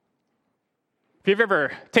If you've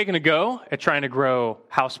ever taken a go at trying to grow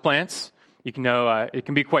houseplants, you can know it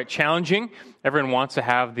can be quite challenging. Everyone wants to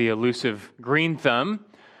have the elusive green thumb.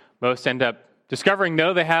 Most end up discovering,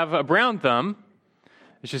 though, they have a brown thumb.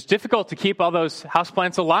 It's just difficult to keep all those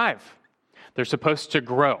houseplants alive. They're supposed to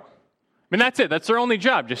grow. I mean, that's it. That's their only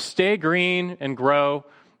job. Just stay green and grow,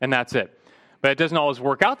 and that's it. But it doesn't always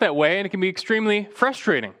work out that way, and it can be extremely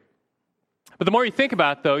frustrating. But the more you think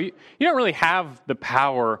about it, though, you don't really have the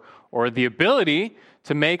power or the ability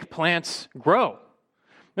to make plants grow.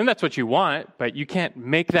 And that's what you want, but you can't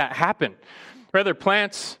make that happen. Rather,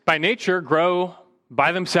 plants by nature grow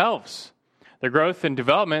by themselves. Their growth and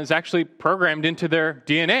development is actually programmed into their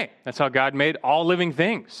DNA. That's how God made all living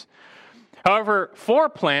things. However, for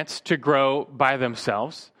plants to grow by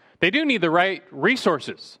themselves, they do need the right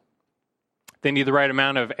resources. They need the right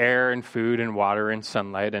amount of air and food and water and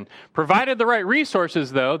sunlight. And provided the right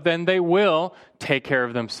resources, though, then they will take care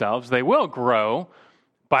of themselves. They will grow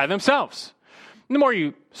by themselves. And the more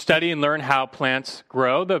you study and learn how plants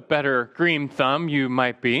grow, the better green thumb you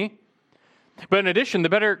might be. But in addition, the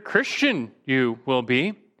better Christian you will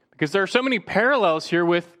be, because there are so many parallels here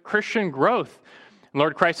with Christian growth. And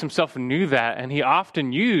Lord Christ himself knew that, and he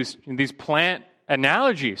often used these plant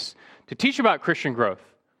analogies to teach about Christian growth.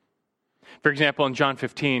 For example, in John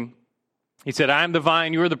 15, he said, I am the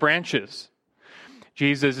vine, you are the branches.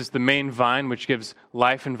 Jesus is the main vine, which gives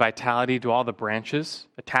life and vitality to all the branches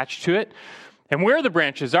attached to it. And we're the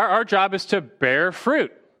branches. Our job is to bear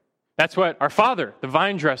fruit. That's what our Father, the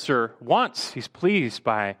vine dresser, wants. He's pleased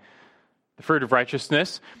by the fruit of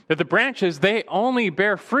righteousness. That the branches, they only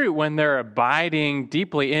bear fruit when they're abiding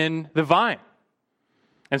deeply in the vine.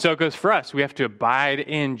 And so it goes for us. We have to abide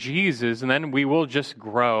in Jesus, and then we will just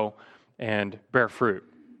grow and bear fruit.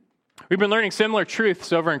 We've been learning similar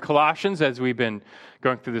truths over in Colossians as we've been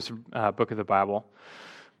going through this book of the Bible.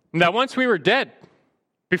 That once we were dead,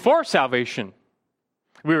 before salvation,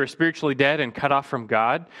 we were spiritually dead and cut off from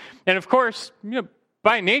God. And of course,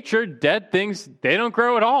 by nature, dead things, they don't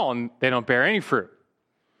grow at all and they don't bear any fruit.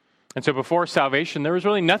 And so before salvation, there was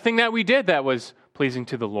really nothing that we did that was pleasing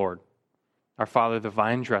to the Lord, our Father, the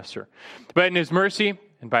vine dresser. But in his mercy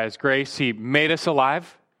and by his grace, he made us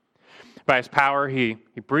alive. By his power, he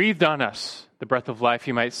breathed on us, the breath of life,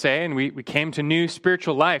 you might say, and we came to new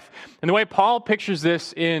spiritual life. And the way Paul pictures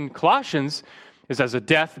this in Colossians is as a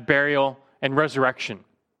death, burial, and resurrection.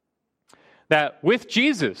 That with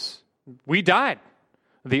Jesus, we died.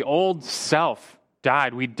 The old self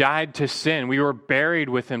died. We died to sin. We were buried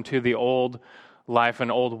with him to the old life,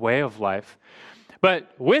 an old way of life.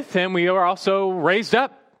 But with him, we are also raised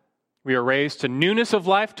up. We are raised to newness of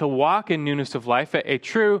life, to walk in newness of life. A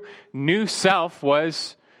true new self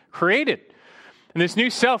was created. And this new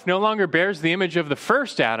self no longer bears the image of the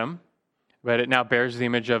first Adam, but it now bears the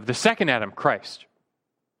image of the second Adam, Christ.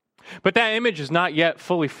 But that image is not yet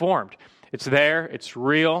fully formed. It's there, it's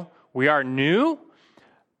real. We are new,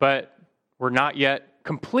 but we're not yet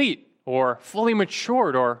complete or fully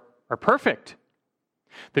matured or perfect.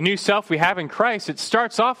 The new self we have in Christ, it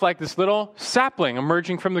starts off like this little sapling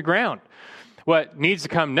emerging from the ground. What needs to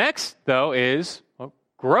come next, though, is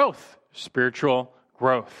growth, spiritual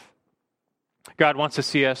growth. God wants to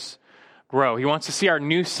see us grow. He wants to see our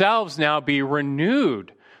new selves now be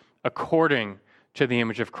renewed according to the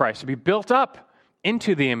image of Christ, to be built up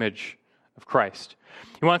into the image of Christ.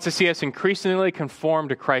 He wants to see us increasingly conform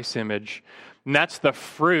to Christ's image, and that's the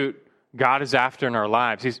fruit God is after in our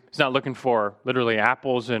lives. He's not looking for literally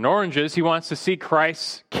apples and oranges. He wants to see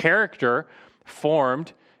Christ's character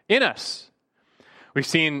formed in us. We've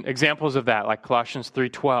seen examples of that, like Colossians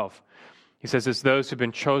 3:12. He says, as those who've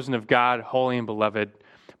been chosen of God, holy and beloved,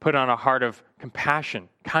 put on a heart of compassion,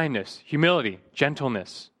 kindness, humility,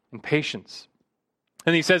 gentleness, and patience.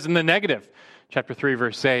 And he says in the negative, chapter 3,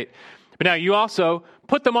 verse 8, but now you also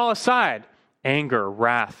put them all aside, anger,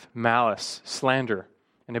 wrath, malice, slander,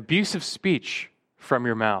 and abusive speech from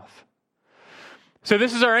your mouth. So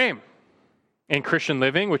this is our aim in Christian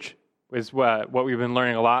living, which is what we've been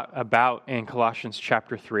learning a lot about in Colossians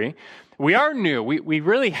chapter 3. We are new. We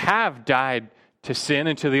really have died to sin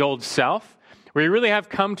and to the old self. We really have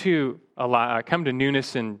come to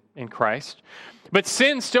newness in Christ. But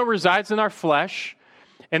sin still resides in our flesh,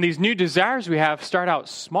 and these new desires we have start out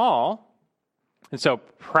small. And so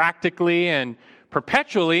practically and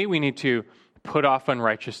perpetually, we need to put off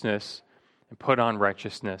unrighteousness and put on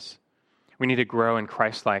righteousness. We need to grow in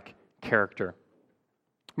Christ-like character.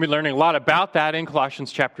 We're learning a lot about that in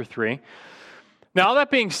Colossians chapter 3. Now, all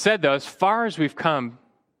that being said, though, as far as we've come,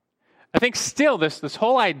 I think still this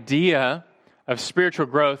whole idea of spiritual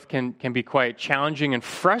growth can be quite challenging and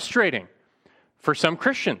frustrating for some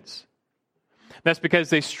Christians. That's because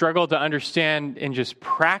they struggle to understand in just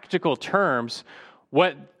practical terms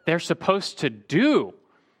what they're supposed to do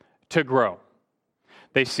to grow.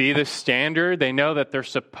 They see the standard, they know that they're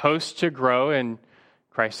supposed to grow in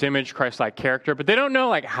Christ's image, Christ-like character, but they don't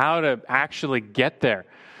know how to actually get there.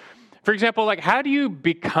 For example, how do you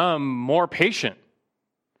become more patient?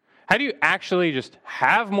 How do you actually just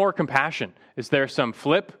have more compassion? Is there some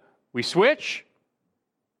flip we switch?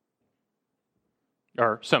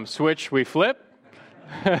 Or some switch we flip?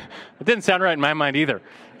 It didn't sound right in my mind either.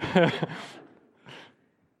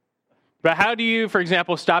 But how do you, for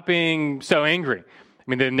example, stop being so angry? I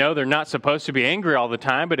mean, they know they're not supposed to be angry all the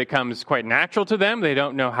time, but it comes quite natural to them. They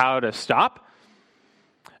don't know how to stop.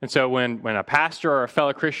 And so when a pastor or a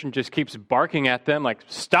fellow Christian just keeps barking at them,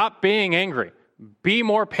 stop being angry, be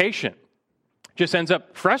more patient, just ends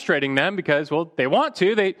up frustrating them because, they want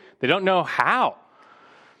to, they don't know how.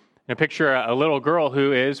 And picture a little girl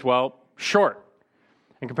who is, short.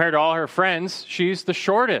 And compared to all her friends, she's the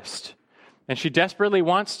shortest. And she desperately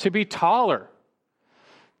wants to be taller.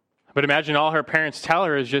 But imagine all her parents tell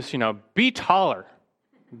her is just, be taller,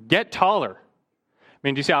 get taller. I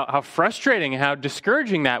mean, do you see how frustrating and how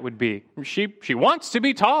discouraging that would be? She wants to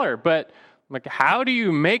be taller, but how do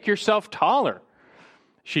you make yourself taller?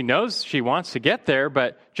 She knows she wants to get there,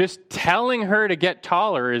 but just telling her to get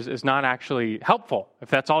taller is not actually helpful if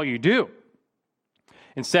that's all you do.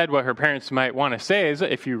 Instead, what her parents might want to say is,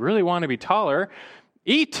 if you really want to be taller,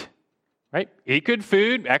 eat. Right? Eat good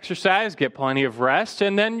food, exercise, get plenty of rest,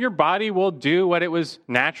 and then your body will do what it was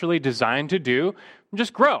naturally designed to do, and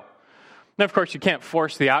just grow. Now, of course, you can't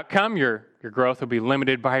force the outcome. Your growth will be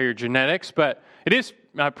limited by your genetics, but it is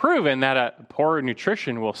proven that poor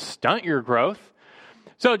nutrition will stunt your growth.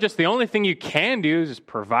 So just the only thing you can do is just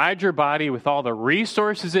provide your body with all the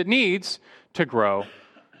resources it needs to grow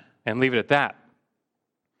and leave it at that.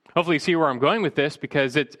 Hopefully you see where I'm going with this,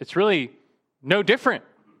 because it's really no different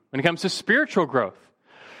when it comes to spiritual growth.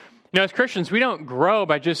 As Christians, we don't grow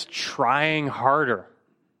by just trying harder.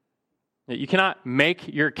 You cannot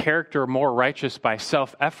make your character more righteous by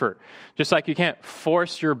self-effort, just like you can't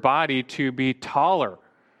force your body to be taller.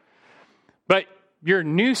 But your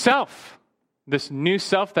new self, this new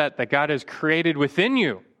self that God has created within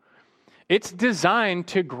you, it's designed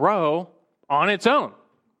to grow on its own,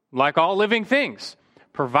 like all living things,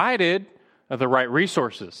 provided the right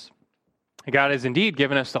resources. God has indeed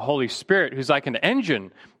given us the Holy Spirit, who's like an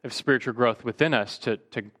engine of spiritual growth within us to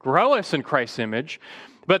grow us in Christ's image.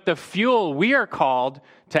 But the fuel we are called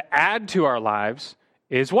to add to our lives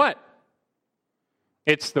is what?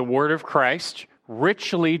 It's the Word of Christ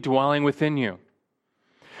richly dwelling within you.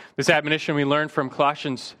 This admonition we learned from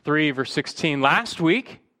Colossians 3, verse 16 last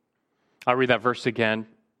week. I'll read that verse again.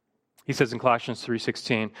 He says in Colossians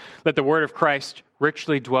 3:16, "Let the word of Christ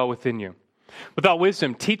richly dwell within you, with all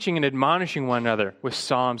wisdom, teaching and admonishing one another with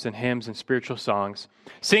psalms and hymns and spiritual songs,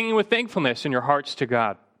 singing with thankfulness in your hearts to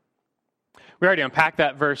God." We already unpacked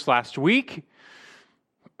that verse last week.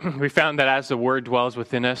 We found that as the word dwells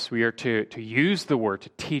within us, we are to use the word to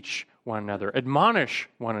teach one another, admonish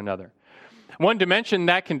one another. One dimension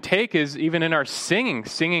that can take is even in our singing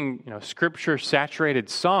scripture-saturated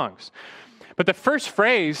songs. But the first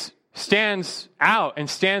phrase stands out and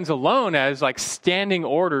stands alone as standing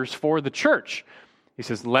orders for the church. He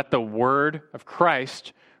says, "Let the word of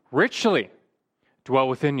Christ richly dwell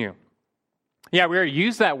within you." Yeah, we are to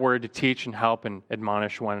use that word to teach and help and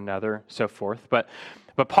admonish one another, so forth. But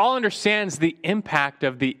Paul understands the impact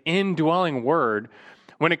of the indwelling word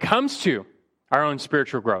when it comes to our own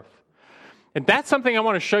spiritual growth. And that's something I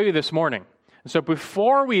want to show you this morning. And so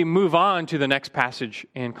before we move on to the next passage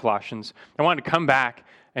in Colossians, I want to come back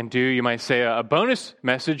and do, you might say, a bonus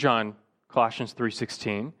message on Colossians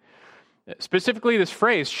 3:16. Specifically this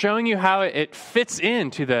phrase, showing you how it fits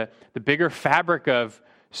into the bigger fabric of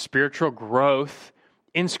spiritual growth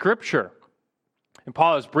in Scripture. And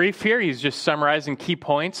Paul is brief here. He's just summarizing key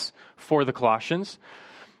points for the Colossians.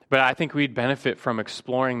 But I think we'd benefit from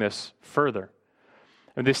exploring this further.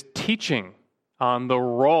 And this teaching on the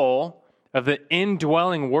role of the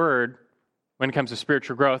indwelling word when it comes to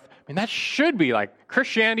spiritual growth, that should be like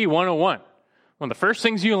Christianity 101. One of the first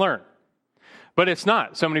things you learn. But it's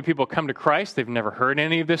not. So many people come to Christ. They've never heard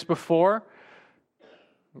any of this before.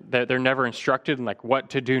 They're never instructed in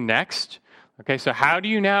what to do next. Okay, so how do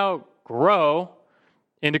you now grow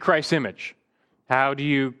into Christ's image? How do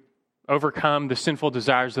you overcome the sinful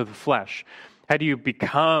desires of the flesh? How do you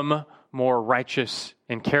become more righteous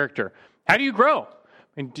in character? How do you grow?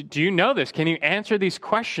 Do you know this? Can you answer these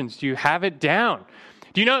questions? Do you have it down?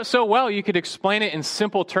 Do you know it so well you could explain it in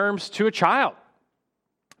simple terms to a child?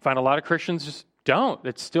 I find a lot of Christians just don't.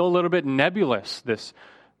 It's still a little bit nebulous, this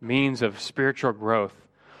means of spiritual growth.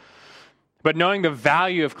 But knowing the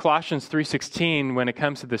value of Colossians 3:16 when it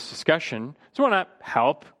comes to this discussion, I just want to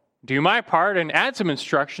help do my part and add some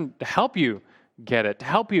instruction to help you get it, to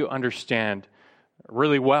help you understand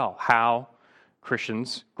really well how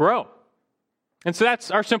Christians grow. And so that's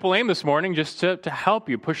our simple aim this morning, just to help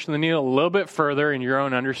you push the needle a little bit further in your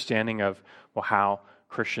own understanding of how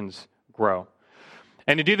Christians grow.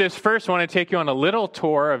 And to do this, first, I want to take you on a little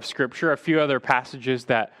tour of Scripture, a few other passages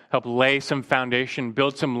that help lay some foundation,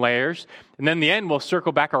 build some layers. And then in the end, we'll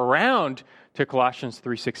circle back around to Colossians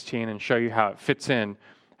 3:16 and show you how it fits in,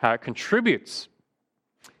 how it contributes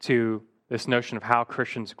to this notion of how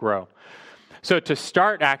Christians grow. So to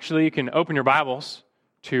start, actually, you can open your Bibles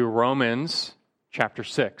to Romans chapter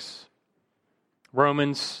 6.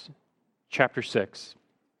 Romans chapter 6.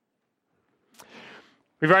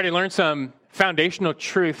 We've already learned some foundational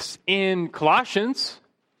truths in Colossians.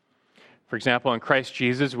 For example, in Christ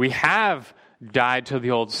Jesus, we have died to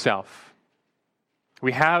the old self.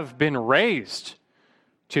 We have been raised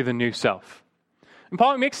to the new self. And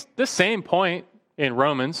Paul makes the same point in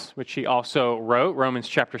Romans, which he also wrote, Romans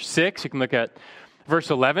chapter 6. You can look at verse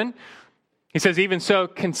 11. He says, even so,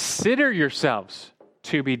 consider yourselves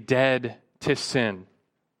to be dead to sin,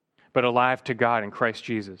 but alive to God in Christ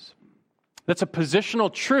Jesus. That's a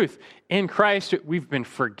positional truth. In Christ, we've been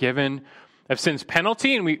forgiven of sin's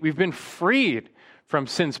penalty, and we've been freed from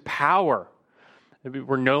sin's power.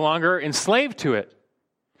 We're no longer enslaved to it.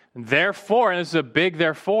 Therefore, and this is a big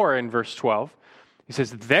therefore in verse 12, he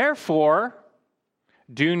says, therefore,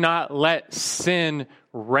 do not let sin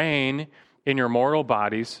reign in your mortal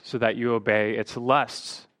bodies so that you obey its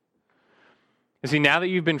lusts. You see, now that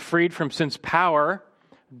you've been freed from sin's power,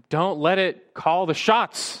 don't let it call the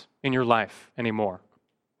shots in your life anymore.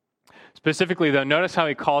 Specifically, though, notice how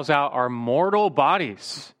he calls out our mortal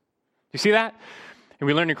bodies. Do you see that? And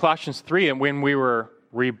we learned in Colossians 3 that when we were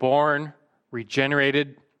reborn,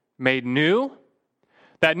 regenerated, made new,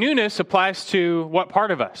 that newness applies to what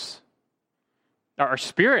part of us? Our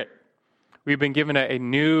spirit. We've been given a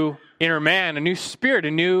new inner man, a new spirit,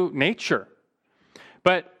 a new nature.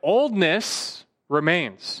 But oldness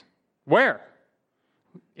remains. Where?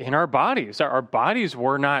 In our bodies. Our bodies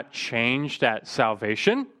were not changed at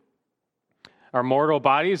salvation. Our mortal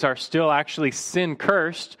bodies are still actually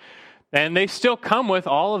sin-cursed, and they still come with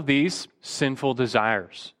all of these sinful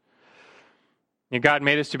desires. And God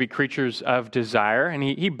made us to be creatures of desire, and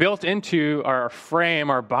He built into our frame,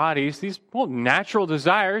 our bodies, these natural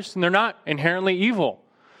desires, and they're not inherently evil.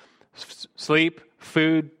 Sleep,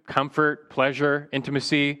 food, comfort, pleasure,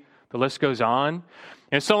 intimacy, the list goes on.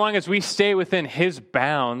 And so long as we stay within His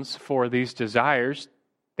bounds for these desires,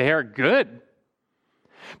 they are good.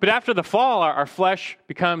 But after the fall, our flesh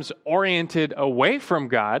becomes oriented away from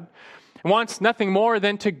God and wants nothing more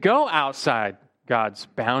than to go outside God's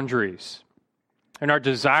boundaries. And our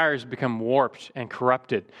desires become warped and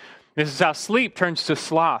corrupted. This is how sleep turns to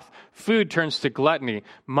sloth, food turns to gluttony,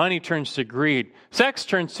 money turns to greed, sex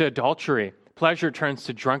turns to adultery, pleasure turns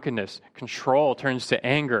to drunkenness, control turns to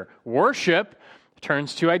anger, worship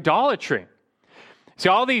turns to idolatry. See,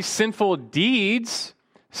 all these sinful deeds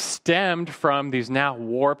stemmed from these now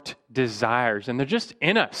warped desires, and they're just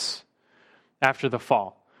in us after the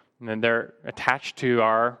fall. And then they're attached to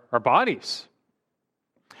our bodies.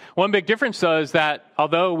 One big difference, though, is that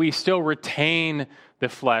although we still retain the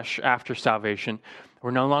flesh after salvation,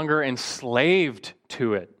 we're no longer enslaved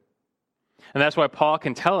to it. And that's why Paul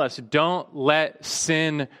can tell us, don't let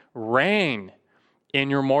sin reign in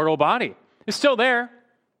your mortal body. It's still there,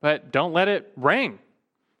 but don't let it reign.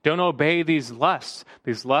 Don't obey these lusts.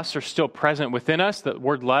 These lusts are still present within us. The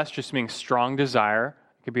word lust just means strong desire.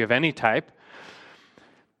 It could be of any type.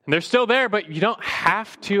 And they're still there, but you don't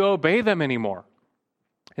have to obey them anymore.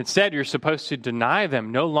 Instead, you're supposed to deny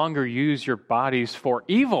them, no longer use your bodies for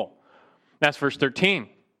evil. That's verse 13.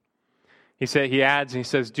 He adds, and he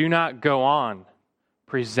says, do not go on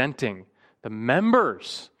presenting the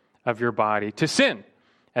members of your body to sin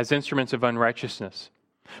as instruments of unrighteousness,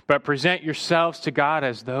 but present yourselves to God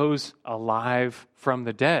as those alive from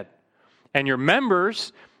the dead, and your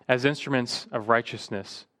members as instruments of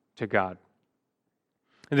righteousness to God.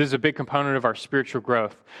 And this is a big component of our spiritual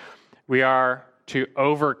growth. We are to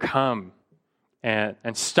overcome and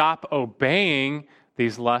stop obeying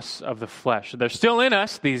these lusts of the flesh. They're still in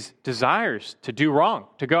us, these desires to do wrong,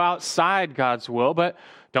 to go outside God's will, but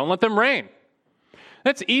don't let them reign.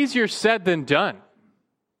 That's easier said than done.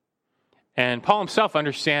 And Paul himself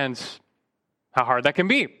understands how hard that can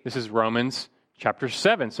be. This is Romans chapter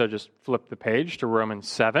 7. So just flip the page to Romans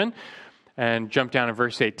 7 and jump down to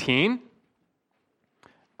verse 18.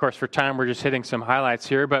 course, for time, we're just hitting some highlights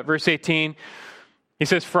here. But verse 18, he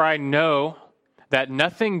says, "For I know that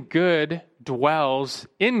nothing good dwells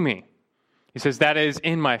in me." He says, "That is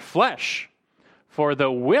in my flesh. For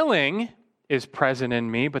the willing is present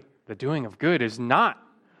in me, but the doing of good is not."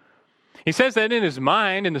 He says that in his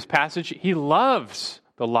mind, in this passage, he loves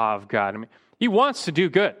the law of God. I mean, he wants to do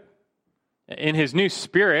good. In his new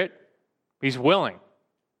spirit, he's willing.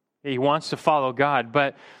 He wants to follow God,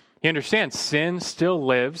 but he understands sin still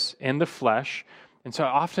lives in the flesh, and so it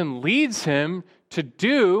often leads him to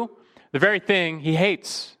do the very thing he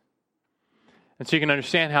hates. And so you can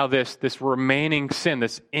understand how this remaining sin,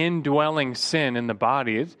 this indwelling sin in the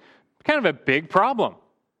body is kind of a big problem.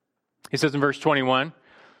 He says in verse 21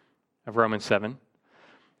 of Romans 7,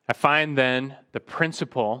 "I find then the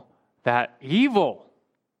principle that evil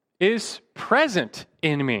is present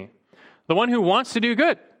in me, the one who wants to do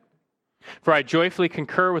good. For I joyfully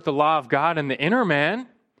concur with the law of God in the inner man,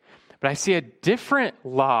 but I see a different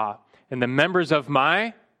law in the members of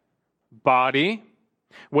my body,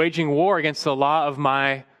 waging war against the law of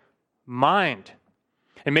my mind,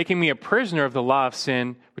 and making me a prisoner of the law of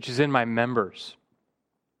sin, which is in my members."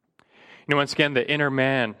 You know, once again, the inner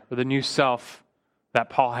man, or the new self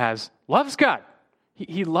that Paul has, loves God.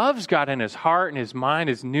 He loves God in his heart and his mind,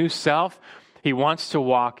 his new self. He wants to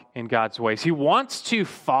walk in God's ways. He wants to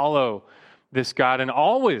follow this God and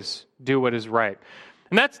always do what is right.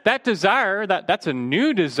 And that desire, that's a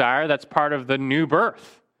new desire, that's part of the new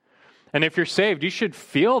birth. And if you're saved, you should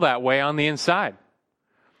feel that way on the inside.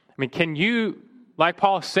 I mean, can you, like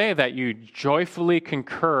Paul, say that you joyfully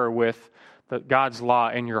concur with God's law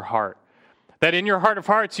in your heart? That in your heart of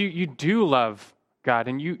hearts, you do love God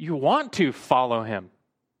and you want to follow him.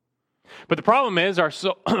 But the problem is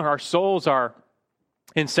our souls are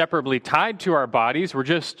inseparably tied to our bodies. We're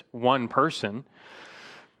just one person.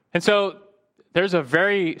 And so there's a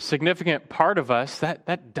very significant part of us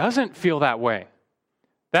that doesn't feel that way.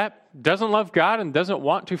 That doesn't love God and doesn't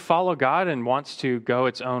want to follow God and wants to go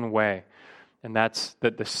its own way. And that's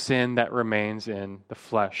the sin that remains in the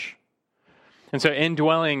flesh. And so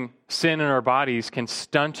indwelling sin in our bodies can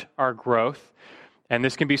stunt our growth. And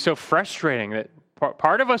this can be so frustrating that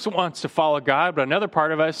part of us wants to follow God, but another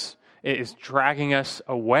part of us is dragging us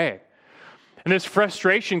away. And this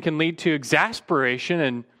frustration can lead to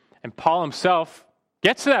exasperation, and Paul himself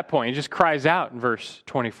gets to that point. He just cries out in verse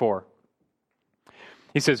 24.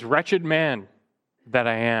 He says, "Wretched man that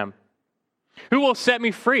I am, who will set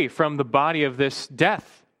me free from the body of this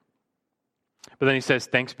death?" But then he says,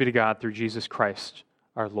 "Thanks be to God through Jesus Christ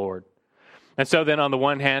our Lord." And so then on the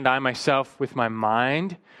one hand, I myself with my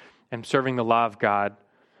mind am serving the law of God,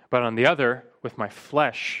 but on the other, with my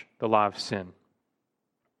flesh, the law of sin.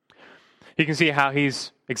 You can see how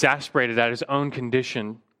he's exasperated at his own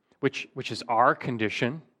condition, which is our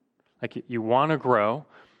condition. Like you want to grow,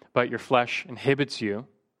 but your flesh inhibits you.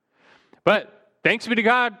 But thanks be to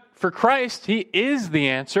God for Christ. He is the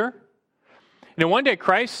answer. And one day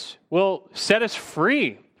Christ will set us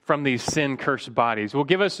free from these sin-cursed bodies. Will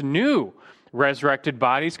give us new resurrected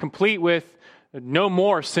bodies, complete with no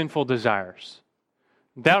more sinful desires.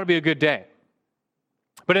 That'll be a good day.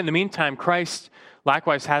 But in the meantime, Christ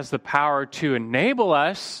likewise has the power to enable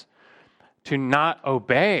us to not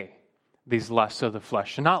obey these lusts of the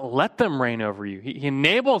flesh, to not let them reign over you. He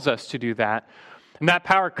enables us to do that. And that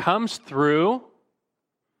power comes through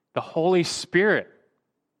the Holy Spirit.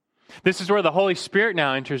 This is where the Holy Spirit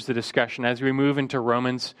now enters the discussion as we move into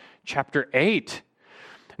Romans chapter 8.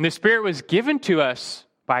 And the Spirit was given to us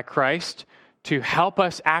by Christ to help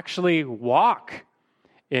us actually walk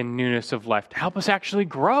in newness of life, to help us actually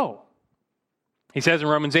grow. He says in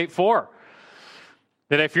Romans 8:4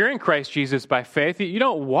 that if you're in Christ Jesus by faith, you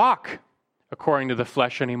don't walk according to the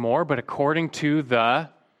flesh anymore, but according to the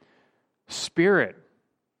Spirit.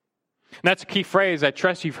 And that's a key phrase. I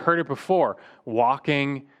trust you've heard it before.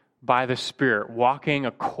 Walking by the Spirit, walking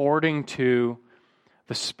according to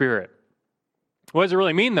the Spirit. What does it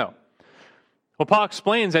really mean, though? Well, Paul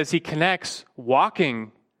explains as he connects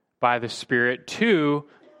walking by the Spirit to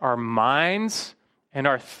our minds and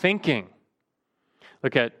our thinking.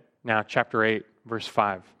 Look at now chapter 8, verse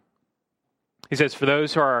 5. He says, "For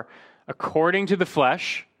those who are according to the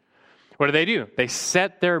flesh, what do? They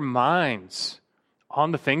set their minds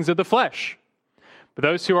on the things of the flesh. But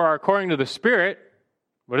those who are according to the Spirit,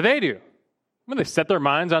 what do? Well, they set their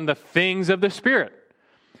minds on the things of the Spirit."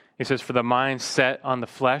 He says, "For the mind set on the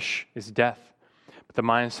flesh is death, but the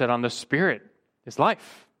mind set on the Spirit is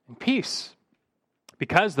life and peace.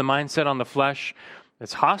 Because the mind set on the flesh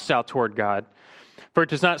is hostile toward God, for it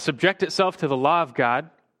does not subject itself to the law of God,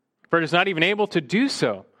 for it is not even able to do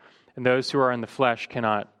so. and those who are in the flesh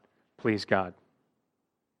cannot please God.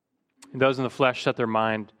 And those in the flesh set their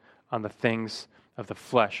mind on the things of the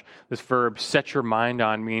flesh. This verb, set your mind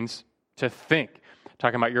on, means to think.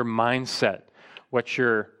 Talking about your mindset, what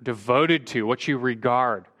you're devoted to, what you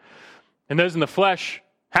regard. And those in the flesh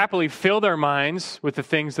happily fill their minds with the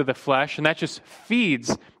things of the flesh, and that just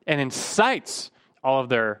feeds and incites all of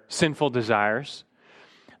their sinful desires.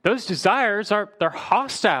 Those desires they're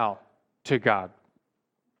hostile to God.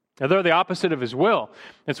 Now, they're the opposite of his will.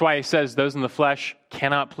 That's why he says those in the flesh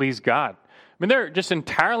cannot please God. I mean, they're just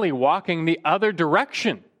entirely walking the other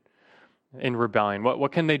direction in rebellion.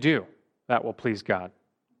 What can they do that will please God?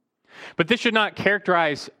 But this should not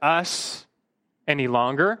characterize us any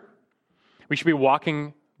longer. We should be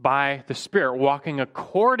walking by the Spirit, walking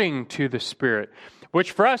according to the Spirit,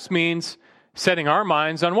 which for us means setting our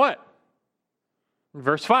minds on what?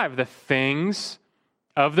 Verse 5, the things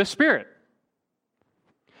of the Spirit.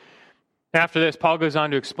 After this, Paul goes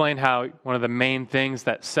on to explain how one of the main things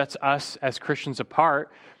that sets us as Christians apart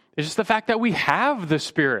is just the fact that we have the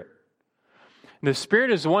Spirit. The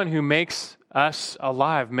Spirit is the one who makes us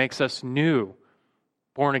alive, makes us new,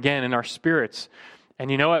 born again in our spirits. And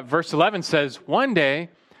you know what? Verse 11 says, one day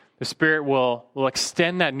the Spirit will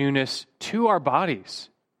extend that newness to our bodies.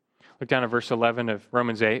 Look down at verse 11 of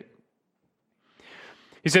Romans 8.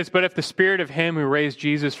 He says, but if the Spirit of him who raised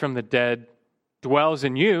Jesus from the dead dwells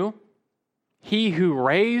in you, he who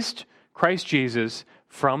raised Christ Jesus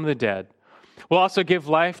from the dead will also give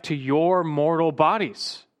life to your mortal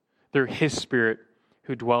bodies through his Spirit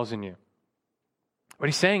who dwells in you. What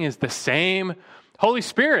he's saying is the same Holy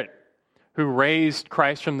Spirit who raised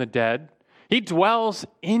Christ from the dead, he dwells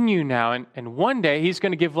in you now, and one day he's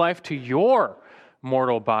going to give life to your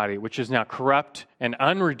mortal body, which is now corrupt and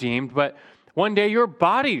unredeemed, but one day your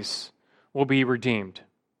bodies will be redeemed.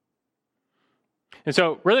 And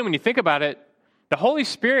so really when you think about it, the Holy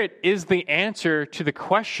Spirit is the answer to the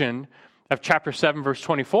question of chapter 7, verse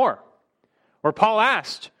 24, where Paul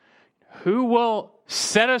asked, who will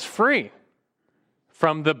set us free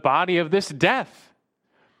from the body of this death?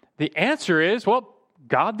 The answer is, well,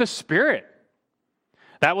 God the Spirit.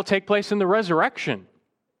 That will take place in the resurrection.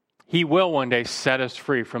 He will one day set us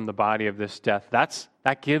free from the body of this death.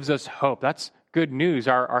 That gives us hope. That's good news.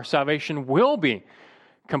 Our salvation will be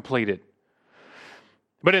completed.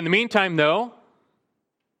 But in the meantime, though,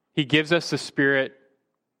 he gives us the Spirit,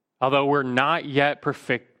 although we're not yet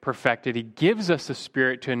perfected, he gives us the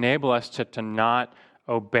Spirit to enable us to not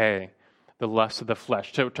obey the lusts of the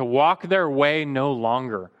flesh, to walk their way no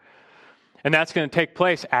longer. And that's going to take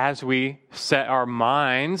place as we set our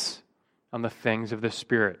minds on the things of the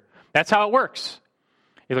Spirit. That's how it works.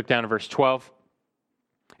 You look down at verse 12.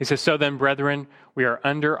 He says, so then, brethren, we are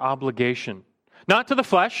under obligation, not to the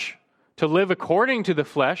flesh, to live according to the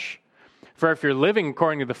flesh. For if you're living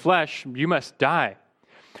according to the flesh, you must die.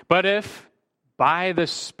 But if by the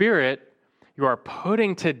Spirit you are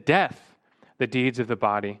putting to death the deeds of the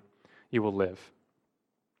body, you will live.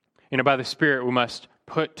 By the Spirit we must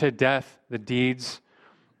put to death the deeds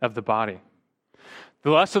of the body. The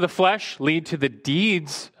lusts of the flesh lead to the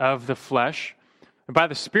deeds of the flesh. And by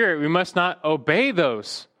the Spirit we must not obey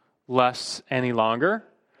those lusts any longer.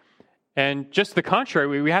 And just the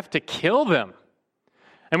contrary, we have to kill them.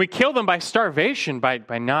 And we kill them by starvation, by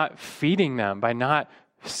not feeding them, by not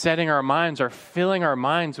setting our minds or filling our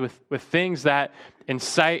minds with things that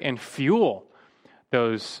incite and fuel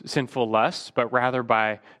those sinful lusts, but rather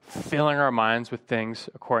by filling our minds with things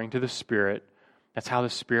according to the Spirit. That's how the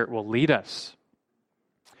Spirit will lead us.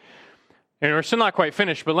 And we're still not quite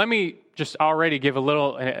finished, but let me just already give a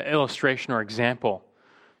little illustration or example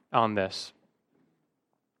on this.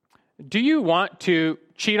 Do you want to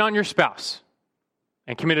cheat on your spouse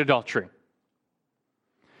and commit adultery?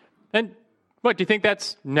 And what, do you think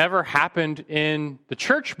that's never happened in the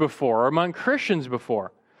church before or among Christians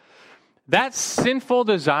before? That sinful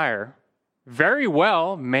desire very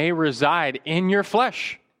well may reside in your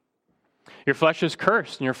flesh. Your flesh is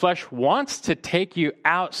cursed, and your flesh wants to take you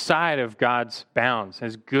outside of God's bounds,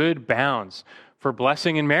 His good bounds for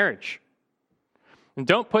blessing in marriage. And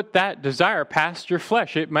don't put that desire past your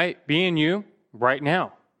flesh. It might be in you right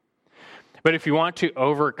now. But if you want to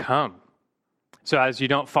overcome, so as you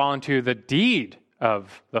don't fall into the deed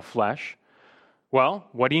of the flesh, well,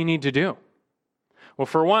 what do you need to do? Well,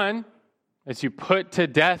 for one, as you put to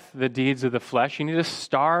death the deeds of the flesh, you need to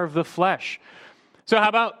starve the flesh. So how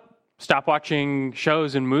about stop watching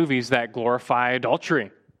shows and movies that glorify adultery?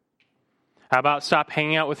 How about stop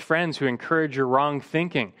hanging out with friends who encourage your wrong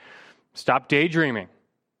thinking? Stop daydreaming.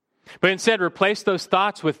 But instead, replace those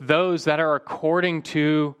thoughts with those that are according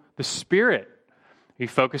to the Spirit. You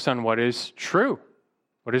focus on what is true,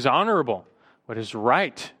 what is honorable, what is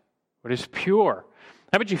right, what is pure.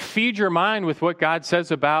 How about you feed your mind with what God says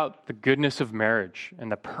about the goodness of marriage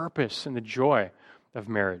and the purpose and the joy of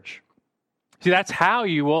marriage? See, that's how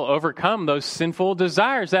you will overcome those sinful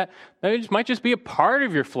desires that might just be a part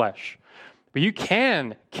of your flesh. But you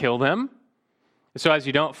can kill them so as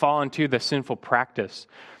you don't fall into the sinful practice.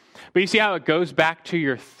 But you see how it goes back to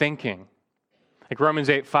your thinking. Like Romans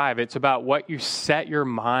 8:5, it's about what you set your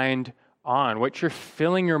mind on, what you're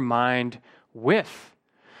filling your mind with.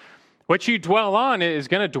 What you dwell on is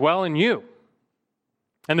going to dwell in you.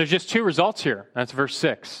 And there's just two results here. That's verse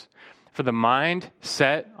 6. For the mind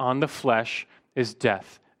set on the flesh is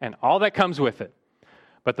death, and all that comes with it.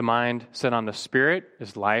 But the mind set on the Spirit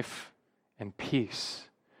is life and peace.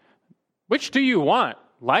 Which do you want?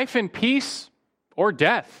 Life and peace or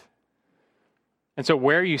death? And so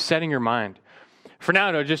where are you setting your mind? For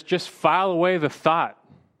now, no, just file away the thought.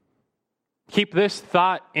 Keep this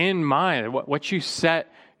thought in mind. What you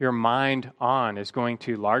set your mind on is going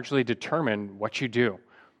to largely determine what you do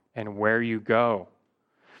and where you go.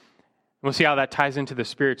 We'll see how that ties into the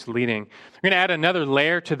Spirit's leading. We're going to add another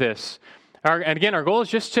layer to this. And again, our goal is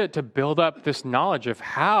just to build up this knowledge of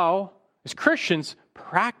how, as Christians,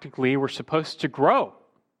 practically we're supposed to grow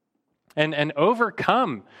and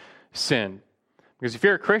overcome sin. Because if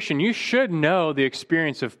you're a Christian, you should know the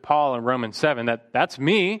experience of Paul in Romans 7. That's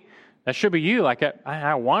me. That should be you. Like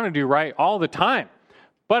I want to do right all the time,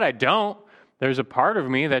 but I don't. There's a part of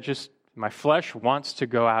me that just, my flesh wants to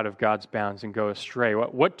go out of God's bounds and go astray.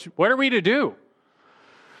 What are we to do?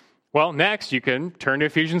 Well, next you can turn to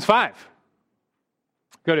Ephesians 5.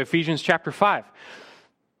 Go to Ephesians chapter 5.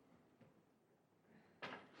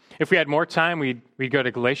 If we had more time, we'd go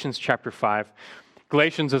to Galatians chapter 5.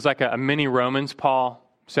 Galatians is like a mini Romans. Paul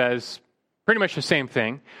says pretty much the same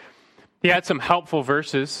thing. He had some helpful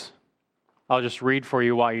verses. I'll just read for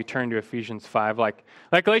you while you turn to Ephesians 5, like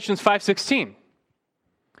Galatians 5:16,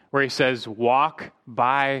 where he says, walk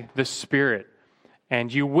by the Spirit,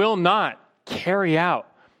 and you will not carry out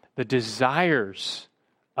the desires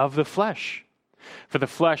of the flesh. For the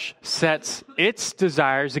flesh sets its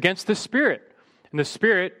desires against the Spirit, and the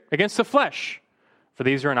Spirit against the flesh. For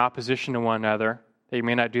these are in opposition to one another, that you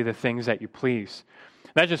may not do the things that you please.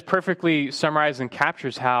 That just perfectly summarizes and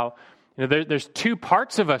captures how there's two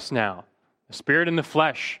parts of us now, the Spirit and the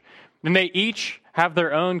flesh. And they each have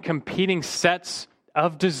their own competing sets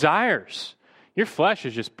of desires. Your flesh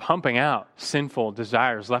is just pumping out sinful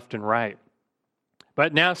desires left and right.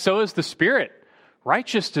 But now so is the Spirit,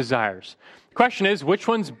 righteous desires. The question is, which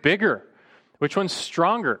one's bigger? Which one's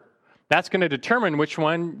stronger? That's going to determine which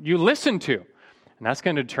one you listen to. And that's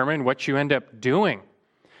going to determine what you end up doing.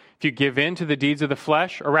 If you give in to the deeds of the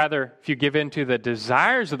flesh, or rather, if you give in to the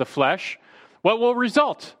desires of the flesh, what will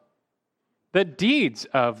result? The deeds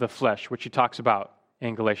of the flesh, which he talks about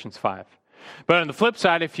in Galatians 5. But on the flip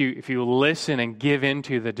side, if you listen and give in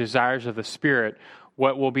to the desires of the Spirit,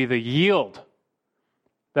 what will be the yield?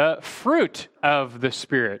 The fruit of the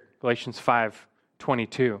Spirit, Galatians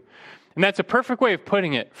 5:22. And that's a perfect way of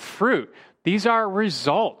putting it, fruit. These are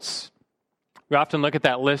results. We often look at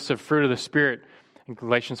that list of fruit of the Spirit in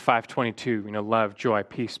Galatians 5:22, love, joy,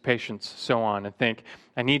 peace, patience, so on, and think,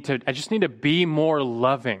 I just need to be more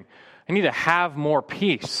loving. I need to have more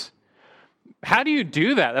peace. How do you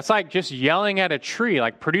do that? That's like just yelling at a tree,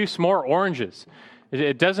 like produce more oranges.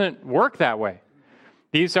 It doesn't work that way.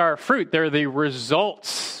 These are fruit. They're the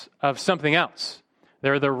results of something else.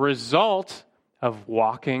 They're the result of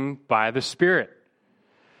walking by the Spirit.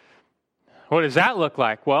 What does that look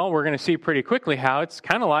like? Well, we're going to see pretty quickly how it's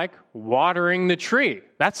kind of like watering the tree.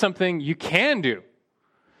 That's something you can do.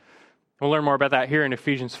 We'll learn more about that here in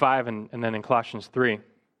Ephesians 5 and then in Colossians 3.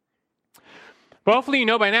 But hopefully you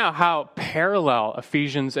know by now how parallel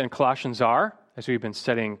Ephesians and Colossians are, as we've been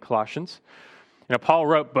studying Colossians. Paul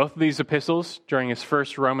wrote both of these epistles during his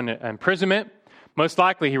first Roman imprisonment. Most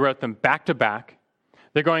likely he wrote them back to back.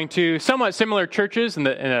 They're going to somewhat similar churches in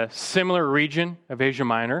a similar region of Asia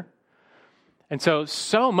Minor. And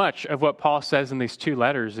so much of what Paul says in these two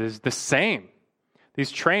letters is the same. These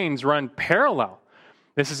trains run parallel.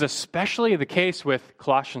 This is especially the case with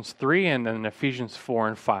Colossians 3 and then Ephesians 4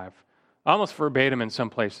 and 5. Almost verbatim in some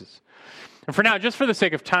places. And for now, just for the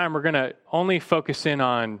sake of time, we're going to only focus in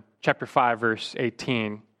on chapter 5, verse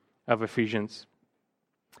 18 of Ephesians.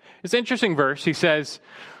 It's an interesting verse. He says,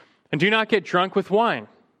 and do not get drunk with wine,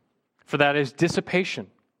 for that is dissipation,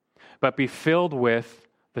 but be filled with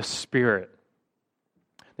the Spirit.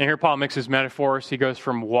 And here Paul mixes metaphors. He goes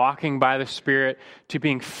from walking by the Spirit to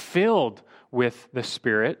being filled with the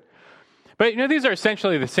Spirit. But these are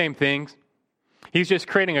essentially the same things. He's just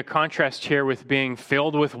creating a contrast here with being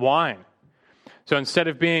filled with wine. So instead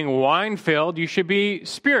of being wine-filled, you should be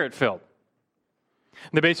Spirit-filled.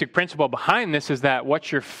 The basic principle behind this is that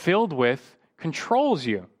what you're filled with controls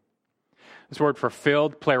you. This word for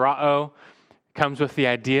filled, plerao, comes with the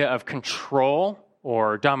idea of control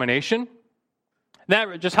or domination.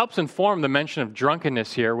 That just helps inform the mention of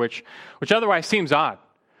drunkenness here, which otherwise seems odd.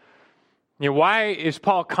 Why is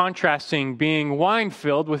Paul contrasting being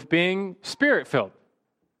wine-filled with being Spirit-filled?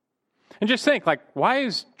 And just think, why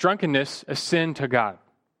is drunkenness a sin to God?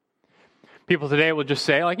 People today will just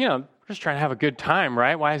say, we're just trying to have a good time,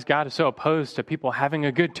 right? Why is God so opposed to people having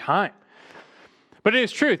a good time? But it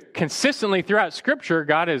is true. Consistently throughout Scripture,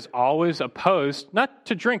 God is always opposed, not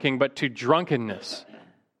to drinking, but to drunkenness.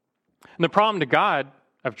 And the problem to God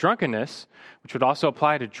of drunkenness, which would also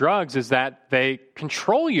apply to drugs, is that they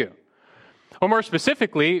control you. Or more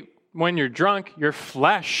specifically, when you're drunk, your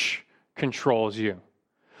flesh controls you.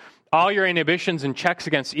 All your inhibitions and checks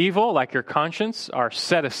against evil, like your conscience, are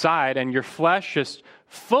set aside, and your flesh just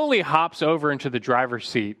fully hops over into the driver's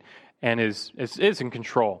seat and is in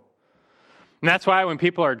control. And that's why when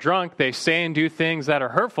people are drunk, they say and do things that are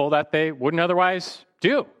hurtful that they wouldn't otherwise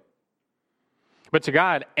do. But to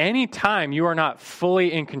God, anytime you are not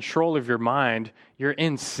fully in control of your mind, you're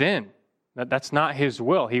in sin. That's not His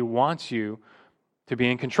will. He wants you to be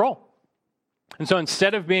in control. And so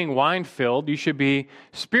instead of being wine-filled, you should be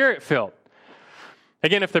Spirit-filled.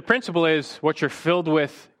 Again, if the principle is what you're filled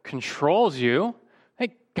with controls you,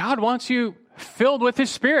 hey, God wants you filled with His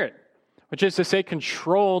Spirit, which is to say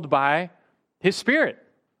controlled by His Spirit.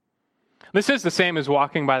 This is the same as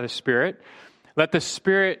walking by the Spirit. Let the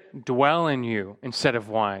Spirit dwell in you instead of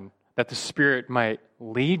wine, that the Spirit might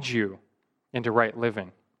lead you into right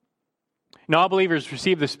living. And all believers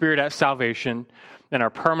receive the Spirit at salvation and are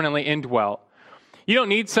permanently indwelt. You don't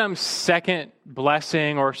need some second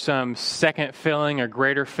blessing or some second filling or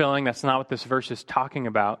greater filling. That's not what this verse is talking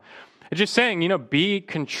about. It's just saying, be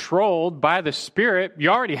controlled by the Spirit you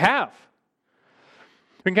already have.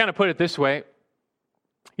 We can kind of put it this way.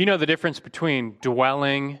 You know the difference between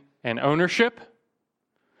dwelling and ownership?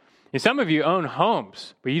 Some of you own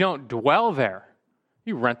homes, but you don't dwell there.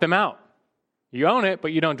 You rent them out. You own it,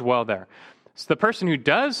 but you don't dwell there. So the person who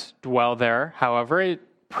does dwell there, however,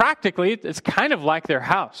 practically, it's kind of like their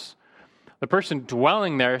house. The person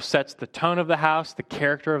dwelling there sets the tone of the house, the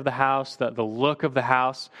character of the house, the look of the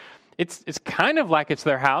house. It's kind of like it's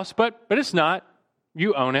their house, but it's not.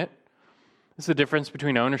 You own it. It's the difference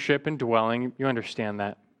between ownership and dwelling. You understand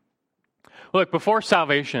that. Look, before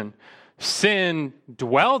salvation, sin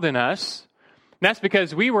dwelled in us. And that's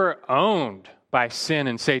because we were owned by sin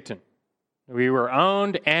and Satan. We were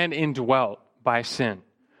owned and indwelt by sin.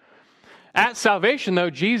 At salvation, though,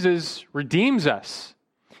 Jesus redeems us.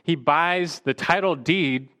 He buys the title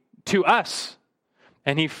deed to us,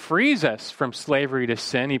 and He frees us from slavery to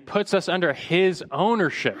sin. He puts us under His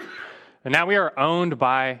ownership. And now we are owned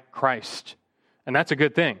by Christ, and that's a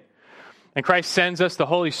good thing. And Christ sends us the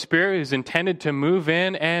Holy Spirit, who's intended to move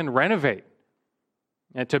in and renovate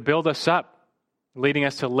and to build us up, leading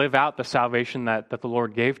us to live out the salvation that the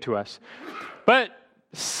Lord gave to us. But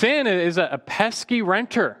sin is a pesky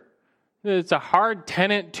renter. It's a hard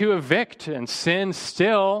tenant to evict, and sin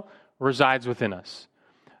still resides within us.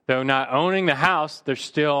 Though not owning the house, there's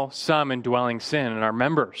still some indwelling sin in our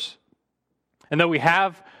members. And though we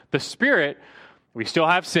have the Spirit, we still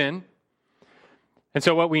have sin. And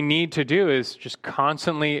so what we need to do is just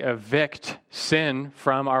constantly evict sin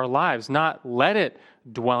from our lives, not let it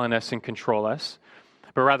dwell in us and control us,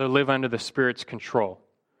 but rather live under the Spirit's control.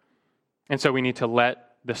 And so we need to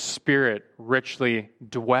let the Spirit richly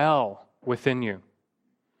dwell within you.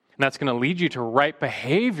 And that's going to lead you to right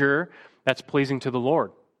behavior that's pleasing to the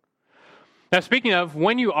Lord. Now, speaking of,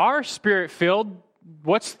 when you are Spirit-filled,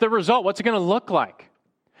 what's the result? What's it going to look like?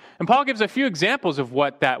 And Paul gives a few examples of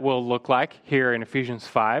what that will look like here in Ephesians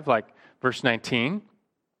 5, like verse 19.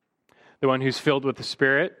 The one who's filled with the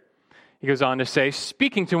Spirit, he goes on to say,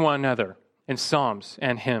 speaking to one another in psalms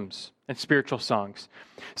and hymns and spiritual songs,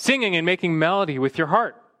 singing and making melody with your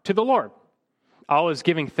heart to the Lord. Always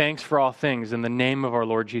giving thanks for all things in the name of our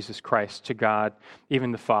Lord Jesus Christ to God,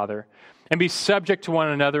 even the Father, and be subject to one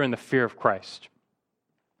another in the fear of Christ.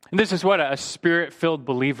 And this is what a Spirit-filled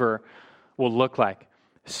believer will look like.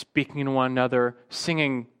 Speaking to one another,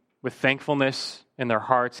 singing with thankfulness in their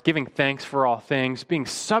hearts, giving thanks for all things, being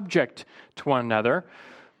subject to one another.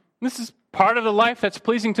 This is part of the life that's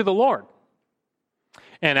pleasing to the Lord.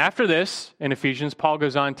 And after this, in Ephesians, Paul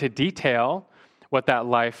goes on to detail what that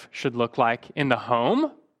life should look like in the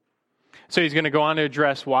home, So he's going to go on to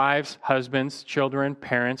address wives, husbands, children,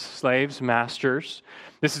 parents, slaves, masters.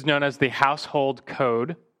 This is known as the household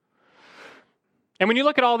code. And when you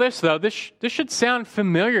look at all this, though, this should sound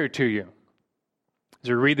familiar to you. As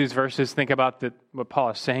we read these verses, think about what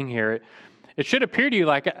Paul is saying here. It should appear to you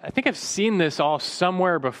like, I think I've seen this all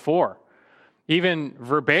somewhere before, even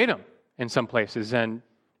verbatim in some places. And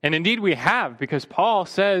indeed we have, because Paul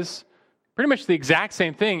says pretty much the exact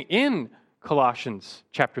same thing in Colossians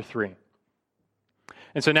chapter 3.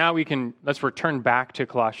 And so now let's return back to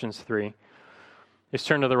Colossians 3. Let's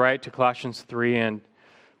turn to the right to Colossians 3. And,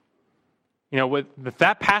 with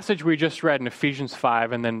that passage we just read in Ephesians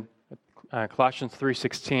 5 and then Colossians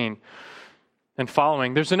 3:16 and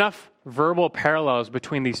following, there's enough verbal parallels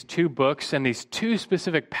between these two books and these two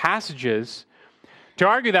specific passages to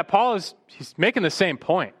argue that Paul he's making the same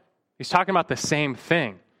point. He's talking about the same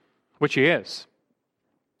thing, which he is.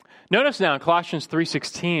 Notice now in Colossians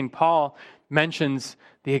 3:16, Paul mentions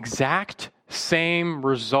the exact same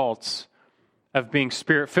results of being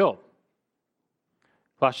Spirit-filled.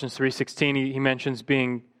 Colossians 3:16, he mentions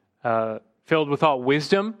being filled with all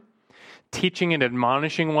wisdom, teaching and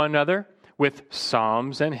admonishing one another with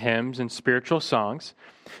psalms and hymns and spiritual songs,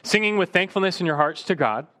 singing with thankfulness in your hearts to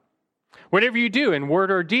God. Whatever you do in word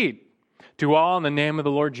or deed, do all in the name of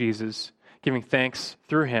the Lord Jesus, giving thanks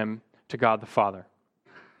through him to God the Father.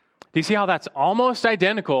 Do you see how that's almost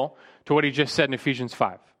identical to what he just said in Ephesians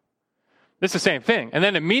 5? It's the same thing. And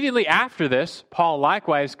then immediately after this, Paul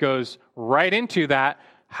likewise goes right into that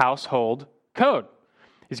household code.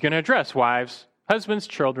 He's going to address wives, husbands,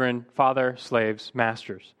 children, father, slaves,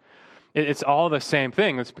 masters. It's all the same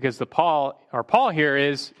thing. It's because Paul here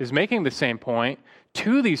is making the same point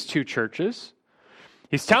to these two churches.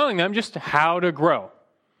 He's telling them just how to grow,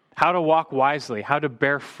 how to walk wisely, how to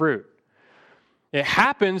bear fruit. It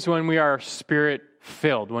happens when we are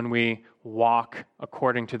Spirit-filled, when we walk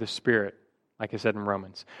according to the Spirit, like I said in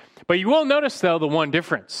Romans. But you will notice, though, the one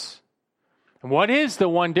difference. And what is the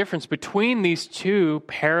one difference between these two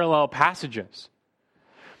parallel passages?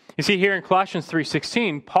 You see, here in Colossians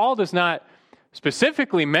 3:16, Paul does not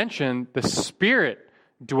specifically mention the Spirit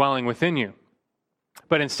dwelling within you.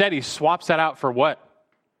 But instead, he swaps that out for what?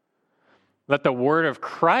 Let the word of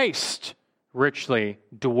Christ richly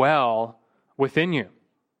dwell within you.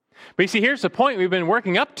 But you see, here's the point we've been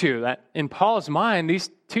working up to, that in Paul's mind,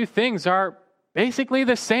 these two things are basically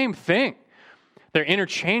the same thing. They're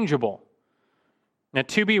interchangeable. Now,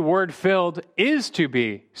 to be word-filled is to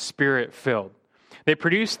be Spirit-filled. They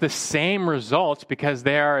produce the same results because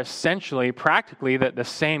they are essentially, practically, the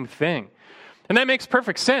same thing. And that makes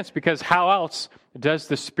perfect sense, because how else does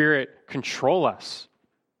the Spirit control us?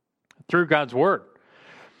 Through God's Word.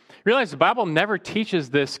 Realize the Bible never teaches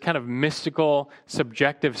this kind of mystical,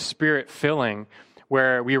 subjective Spirit filling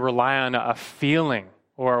where we rely on a feeling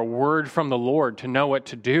or a word from the Lord to know what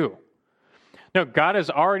to do. No, God has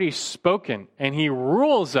already spoken, and he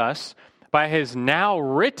rules us by his now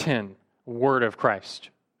written word of Christ.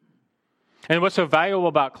 And what's so valuable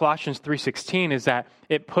about Colossians 3:16 is that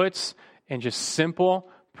it puts in just simple,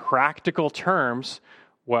 practical terms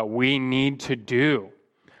what we need to do,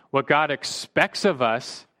 what God expects of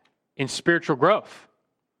us in spiritual growth.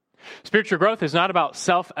 Spiritual growth is not about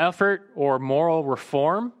self-effort or moral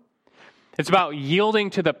reform. It's about yielding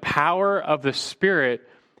to the power of the Spirit.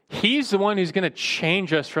 He's the one who's going to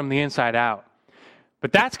change us from the inside out.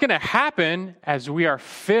 But that's going to happen as we are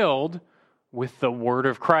filled with the Word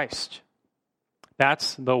of Christ.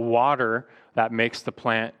 That's the water that makes the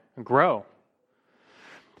plant grow.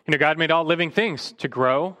 God made all living things to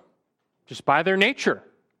grow just by their nature.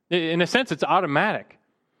 In a sense, it's automatic.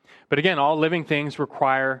 But again, all living things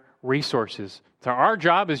require resources. So our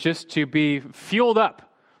job is just to be fueled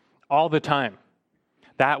up all the time.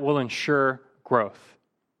 That will ensure growth.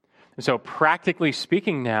 And so practically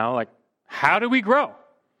speaking now, how do we grow?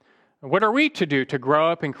 What are we to do to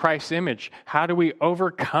grow up in Christ's image? How do we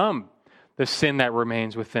overcome the sin that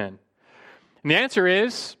remains within? And the answer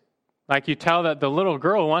is, like you tell that the little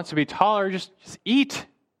girl who wants to be taller, just eat.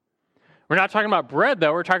 We're not talking about bread,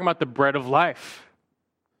 though. We're talking about the bread of life.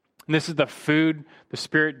 And this is the food the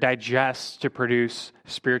Spirit digests to produce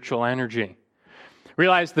spiritual energy.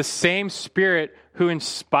 Realize the same Spirit who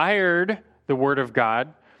inspired the Word of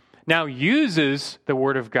God now uses the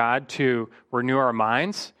Word of God to renew our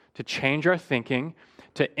minds, to change our thinking,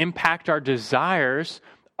 to impact our desires,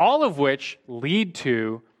 all of which lead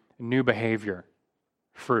to new behavior,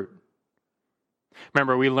 fruit.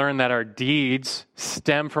 Remember, we learned that our deeds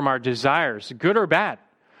stem from our desires, good or bad.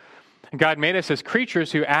 God made us as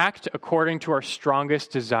creatures who act according to our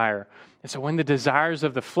strongest desire. And so when the desires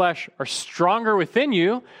of the flesh are stronger within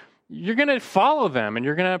you, you're going to follow them and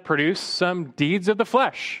you're going to produce some deeds of the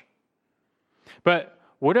flesh. But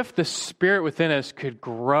what if the Spirit within us could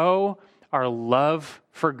grow our love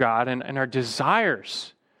for God and our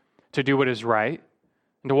desires to do what is right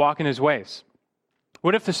and to walk in His ways?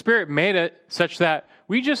 What if the Spirit made it such that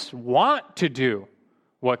we just want to do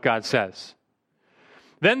what God says?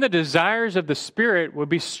 Then the desires of the Spirit would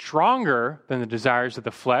be stronger than the desires of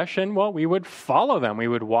the flesh, and well, we would follow them. We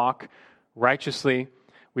would walk righteously.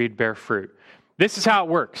 We'd bear fruit. This is how it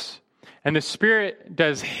works. And the Spirit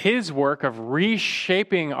does His work of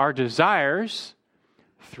reshaping our desires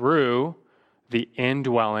through the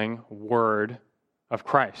indwelling Word of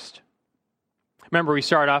Christ. Remember, we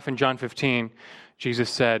start off in John 15. Jesus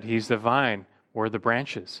said, He's the vine, we're the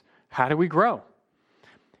branches. How do we grow?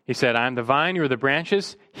 He said, I am the vine, you are the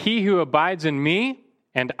branches. He who abides in me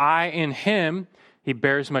and I in him, he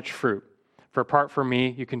bears much fruit. For apart from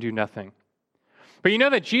me, you can do nothing. But you know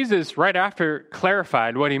that Jesus, right after,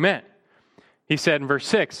 clarified what he meant. He said in verse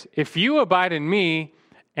 6, if you abide in me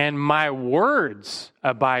and my words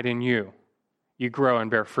abide in you, you grow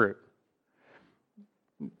and bear fruit.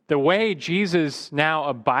 The way Jesus now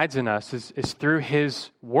abides in us is through his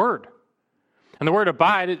word. And the word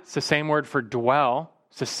abide, it's the same word for dwell.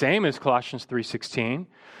 It's the same as Colossians 3:16.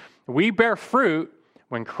 We bear fruit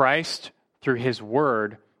when Christ, through his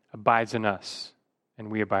word, abides in us,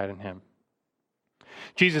 and we abide in him.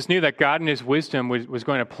 Jesus knew that God in his wisdom was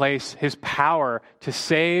going to place his power to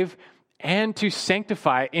save and to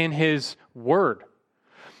sanctify in his word.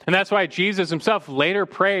 And that's why Jesus himself later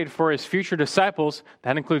prayed for his future disciples,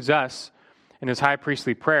 that includes us, in his high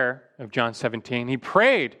priestly prayer of John 17. He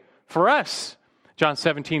prayed for us. John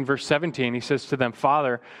 17, verse 17, he says to them,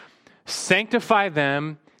 Father, sanctify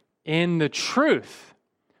them in the truth.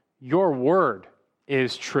 Your word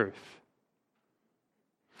is truth.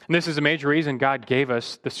 And this is a major reason God gave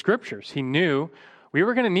us the scriptures. He knew we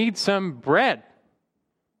were going to need some bread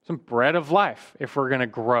of life if we're going to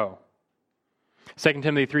grow. 2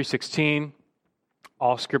 Timothy 3:16,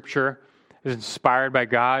 all scripture is inspired by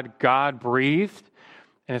God, God-breathed,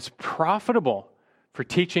 and it's profitable for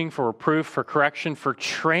teaching, for reproof, for correction, for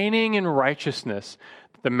training in righteousness,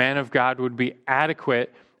 that the man of God would be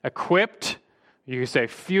adequate, equipped, you could say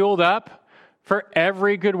fueled up for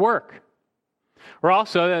every good work. Or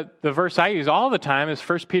also, the verse I use all the time is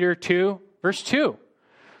 1 Peter 2, verse 2.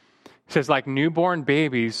 It says, like newborn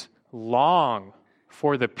babies, long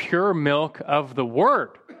for the pure milk of the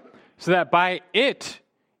word, so that by it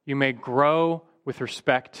you may grow with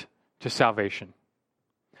respect to salvation.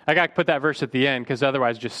 I got to put that verse at the end because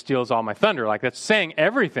otherwise it just steals all my thunder. Like that's saying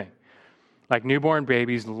everything. Like newborn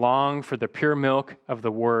babies long for the pure milk of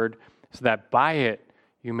the word, so that by it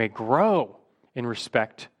you may grow in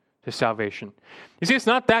respect to salvation. You see, it's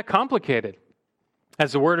not that complicated.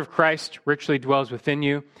 As the word of Christ richly dwells within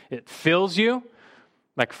you, it fills you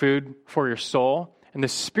like food for your soul. And the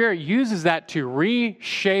Spirit uses that to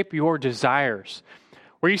reshape your desires,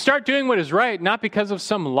 where you start doing what is right, not because of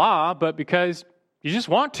some law, but because you just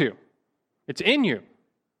want to. It's in you.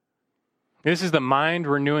 This is the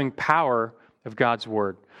mind-renewing power of God's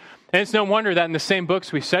Word. And it's no wonder that in the same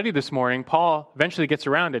books we studied this morning, Paul eventually gets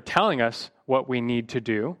around to telling us what we need to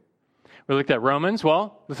do. We looked at Romans.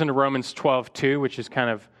 Well, listen to Romans 12:2, which is kind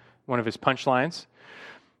of one of his punchlines.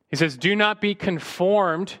 He says, do not be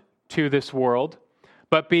conformed to this world,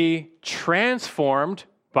 but be transformed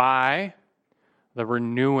by the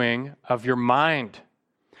renewing of your mind,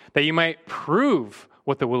 that you might prove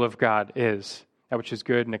what the will of God is, that which is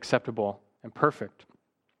good and acceptable and perfect.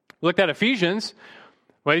 We looked at Ephesians.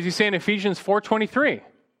 What does he say in Ephesians 4:23?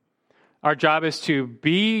 Our job is to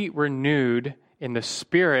be renewed in the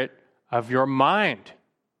spirit of your mind.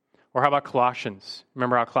 Or how about Colossians?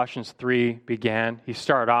 Remember how Colossians 3 began? He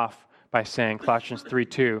started off by saying, Colossians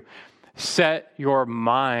 3:2, set your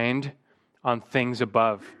mind on things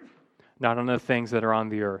above, not on the things that are on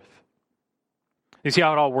the earth. You see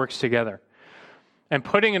how it all works together. And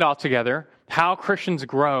putting it all together, how Christians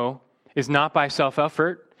grow is not by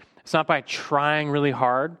self-effort. It's not by trying really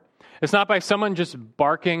hard. It's not by someone just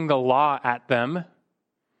barking the law at them.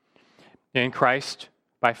 In Christ,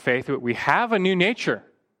 by faith, we have a new nature.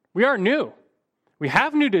 We are new. We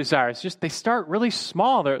have new desires. Just they start really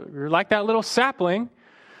small. They're like that little sapling.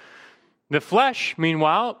 The flesh,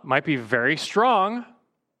 meanwhile, might be very strong,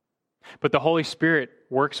 but the Holy Spirit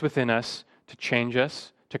works within us to change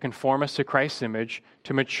us, to conform us to Christ's image,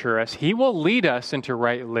 to mature us. He will lead us into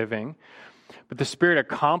right living, but the Spirit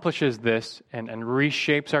accomplishes this and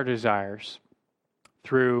reshapes our desires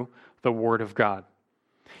through the Word of God.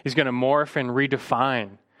 He's going to morph and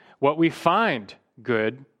redefine what we find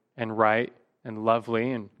good and right and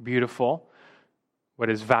lovely and beautiful, what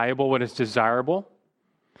is valuable, what is desirable.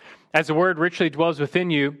 As the word richly dwells within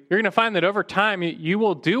you, you're going to find that over time you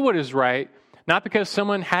will do what is right, not because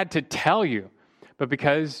someone had to tell you, but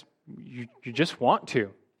because you just want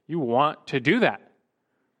to. You want to do that.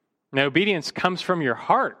 Now, obedience comes from your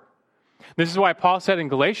heart. This is why Paul said in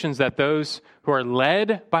Galatians that those who are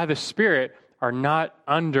led by the Spirit are not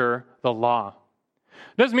under the law.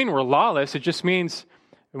 It doesn't mean we're lawless. It just means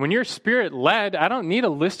when you're Spirit-led, I don't need a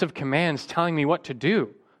list of commands telling me what to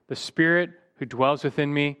do. The Spirit who dwells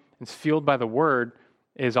within me and is fueled by the Word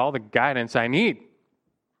is all the guidance I need.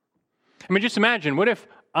 I mean, just imagine, what if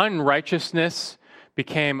unrighteousness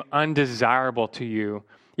became undesirable to you,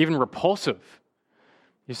 even repulsive?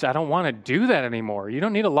 You say, I don't want to do that anymore. You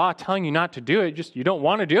don't need a law telling you not to do it, just you don't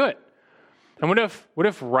want to do it. And what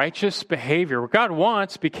if righteous behavior, what God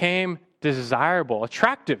wants, became desirable,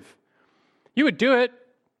 attractive? You would do it,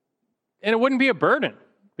 and it wouldn't be a burden.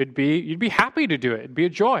 You'd be happy to do it. It'd be a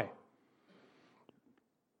joy.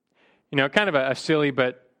 You know, kind of a silly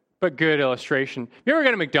but good illustration. You ever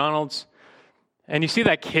go to McDonald's and you see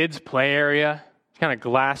that kids' play area? It's kind of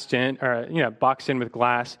glassed in, or boxed in with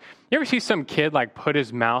glass. You ever see some kid like put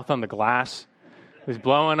his mouth on the glass? He's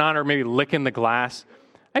blowing on or maybe licking the glass.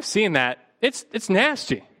 I've seen that. It's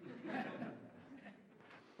nasty.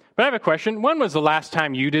 But I have a question. When was the last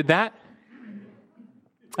time you did that?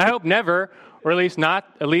 I hope never, or at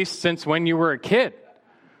least since when you were a kid.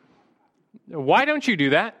 Why don't you do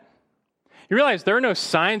that? You realize there are no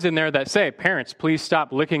signs in there that say, parents, please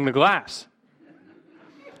stop licking the glass.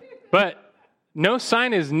 But no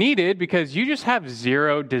sign is needed because you just have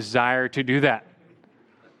zero desire to do that.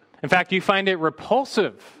 In fact, you find it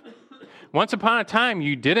repulsive. Once upon a time,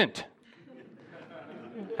 you didn't.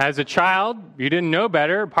 As a child, you didn't know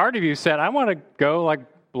better. Part of you said, I want to go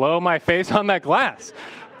blow my face on that glass.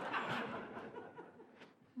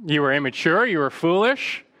 You were immature, you were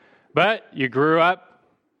foolish, but you grew up,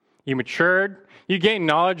 you matured, you gained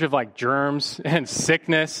knowledge of germs and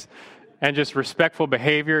sickness and just respectful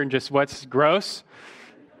behavior and just what's gross.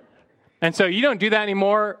 And so you don't do that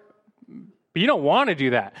anymore, but you don't want to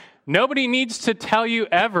do that. Nobody needs to tell you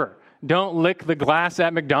ever, don't lick the glass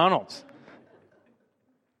at McDonald's.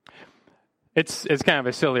 It's kind of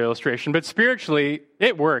a silly illustration, but spiritually,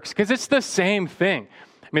 it works because it's the same thing.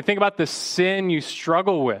 I mean, think about the sin you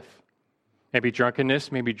struggle with. Maybe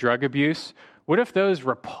drunkenness, maybe drug abuse. What if those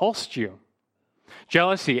repulsed you?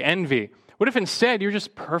 Jealousy, envy. What if instead you're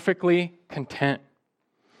just perfectly content?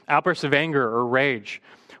 Outbursts of anger or rage.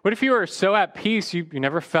 What if you were so at peace you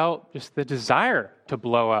never felt just the desire to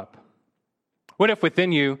blow up? What if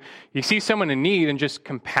within you see someone in need and just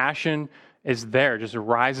compassion is there, just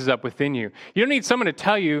rises up within you? You don't need someone to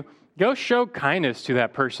tell you, go show kindness to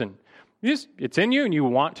that person. It's in you and you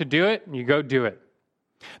want to do it and you go do it.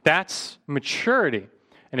 That's maturity,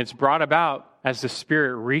 and it's brought about as the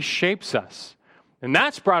Spirit reshapes us. And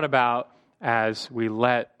that's brought about as we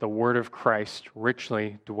let the Word of Christ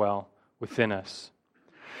richly dwell within us.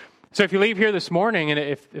 So if you leave here this morning and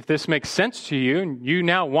if this makes sense to you and you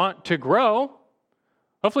now want to grow,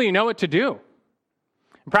 hopefully you know what to do.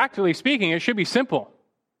 And practically speaking, it should be simple.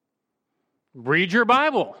 Read your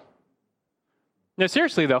Bible. Now,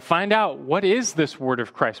 seriously, though, find out what is this Word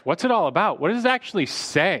of Christ? What's it all about? What does it actually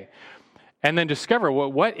say? And then discover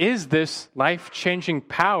what is this life-changing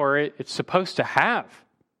power it's supposed to have?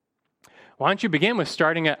 Why don't you begin with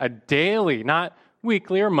starting a daily, not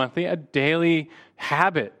weekly or monthly, a daily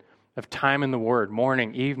habit of time in the Word,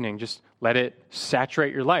 morning, evening. Just let it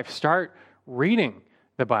saturate your life. Start reading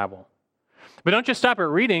the Bible. But don't just stop at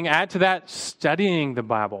reading. Add to that studying the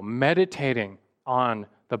Bible, meditating on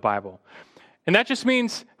the Bible. And that just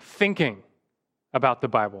means thinking about the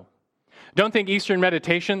Bible. Don't think Eastern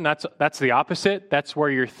meditation, that's the opposite. That's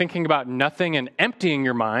where you're thinking about nothing and emptying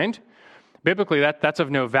your mind. Biblically, that's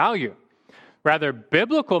of no value. Rather,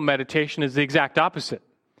 biblical meditation is the exact opposite.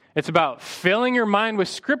 It's about filling your mind with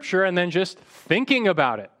Scripture and then just thinking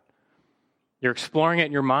about it. You're exploring it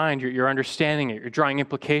in your mind, you're understanding it, you're drawing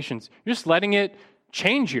implications. You're just letting it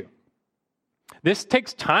change you. This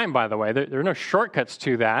takes time, by the way. There are no shortcuts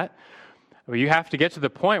to that. But you have to get to the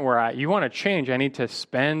point where you want to change. I need to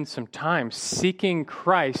spend some time seeking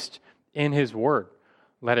Christ in His Word.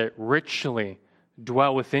 Let it richly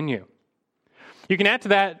dwell within you. You can add to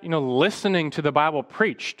that, listening to the Bible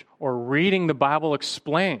preached or reading the Bible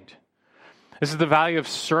explained. This is the value of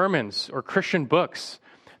sermons or Christian books.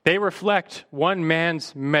 They reflect one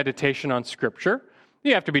man's meditation on Scripture.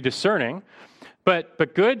 You have to be discerning.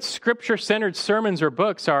 But good Scripture-centered sermons or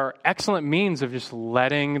books are excellent means of just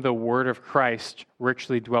letting the Word of Christ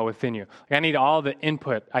richly dwell within you. I need all the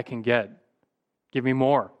input I can get Give me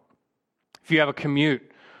more. If you have a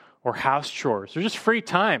commute or house chores or just free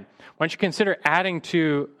time, why don't you consider adding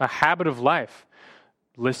to a habit of life,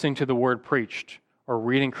 listening to the word preached or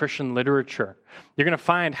reading Christian literature. You're going to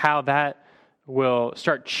find how that will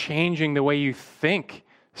start changing the way you think,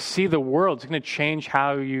 see the world. It's going to change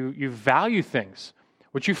how you value things,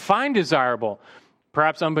 what you find desirable.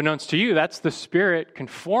 Perhaps unbeknownst to you, that's the Spirit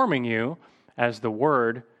conforming you as the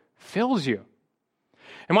Word fills you.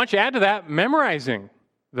 And why don't you add to that memorizing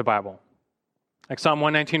the Bible? Like Psalm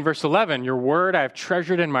 119, verse 11, your word I have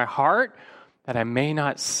treasured in my heart that I may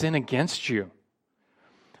not sin against you.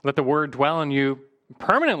 Let the word dwell in you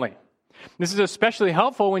permanently. This is especially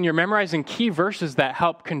helpful when you're memorizing key verses that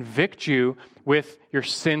help convict you with your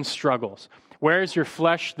sin struggles. Where is your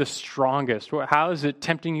flesh the strongest? How is it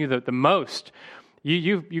tempting you the most?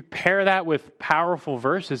 You pair that with powerful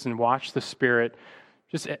verses and watch the Spirit.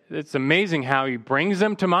 It's amazing how He brings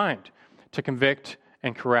them to mind to convict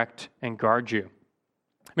and correct and guard you.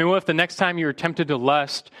 I mean, what if the next time you were tempted to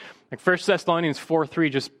lust, like 1 Thessalonians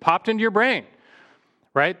 4:3 just popped into your brain,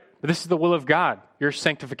 right? But this is the will of God, your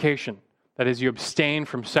sanctification. That is, you abstain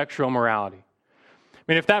from sexual immorality. I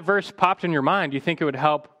mean, if that verse popped in your mind, do you think it would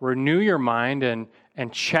help renew your mind and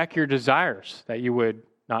check your desires, that you would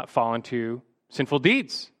not fall into sinful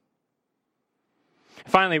deeds?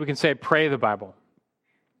 Finally, we can say, pray the Bible.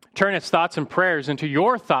 Turn its thoughts and prayers into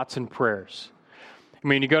your thoughts and prayers. I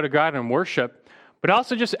mean, you go to God in worship, but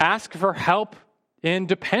also just ask for help in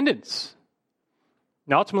dependence.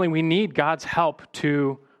 And ultimately, we need God's help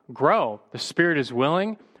to grow. The Spirit is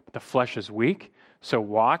willing, but the flesh is weak. So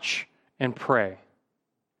watch and pray.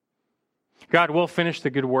 God will finish the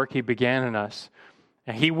good work He began in us,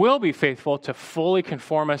 and He will be faithful to fully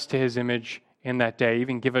conform us to His image in that day,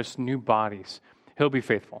 even give us new bodies. He'll be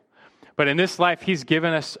faithful. But in this life, He's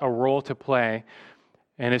given us a role to play,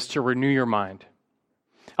 and it's to renew your mind.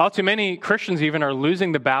 All too many Christians even are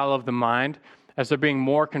losing the battle of the mind as they're being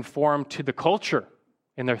more conformed to the culture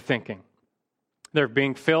in their thinking. They're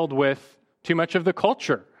being filled with too much of the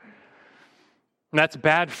culture. And that's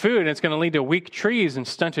bad food, and it's going to lead to weak trees and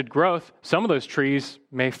stunted growth. Some of those trees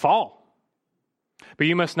may fall. But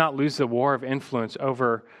you must not lose the war of influence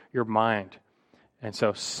over your mind. And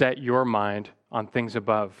so set your mind on things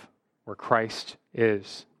above, where Christ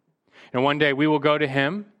is. And one day we will go to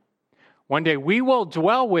Him. One day we will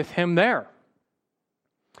dwell with Him there.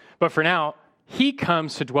 But for now, He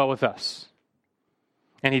comes to dwell with us.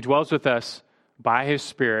 And He dwells with us by His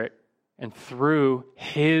Spirit and through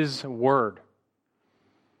His Word.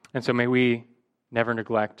 And so may we never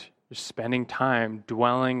neglect just spending time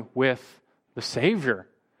dwelling with the Savior,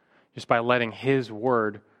 just by letting His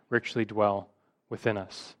Word richly dwell within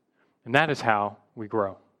us. And that is how we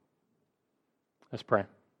grow. Let's pray.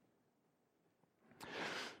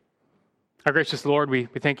 Our gracious Lord, we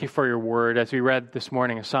thank You for Your Word. As we read this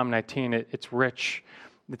morning in Psalm 19, it's rich,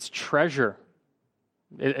 it's treasure.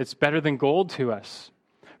 It's better than gold to us.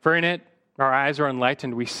 For in it, our eyes are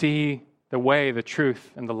enlightened. We see the way, the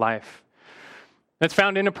truth, and the life. It's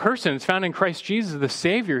found in a person. It's found in Christ Jesus, the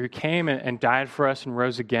Savior, who came and died for us and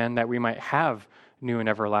rose again, that we might have new and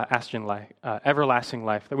everlasting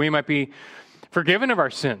life, that we might be forgiven of our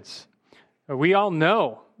sins. We all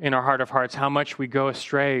know in our heart of hearts how much we go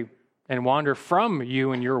astray and wander from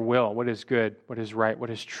You and Your will, what is good, what is right, what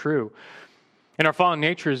is true. In our fallen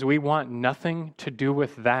natures, we want nothing to do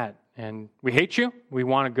with that. And we hate You. We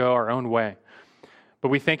want to go our own way. But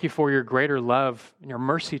we thank You for Your greater love and Your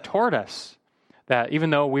mercy toward us, that even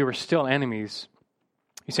though we were still enemies,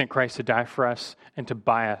 You sent Christ to die for us and to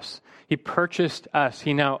buy us. He purchased us.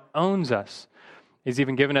 He now owns us. He's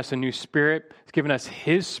even given us a new spirit. He's given us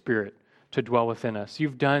His Spirit to dwell within us.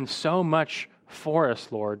 You've done so much for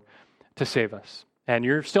us, Lord, to save us. And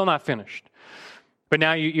You're still not finished. But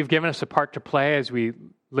now You've given us a part to play as we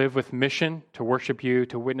live with mission, to worship You,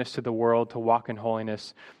 to witness to the world, to walk in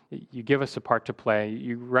holiness. You give us a part to play.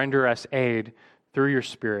 You render us aid through Your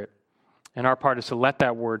Spirit. And our part is to let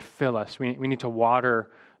that Word fill us. We need to water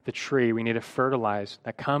the tree. We need to fertilize.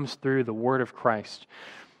 That comes through the Word of Christ.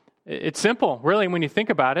 It's simple, really, when you think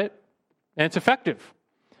about it, and it's effective.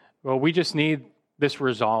 Well, we just need this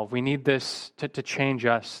resolve. We need this to change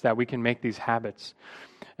us, that we can make these habits.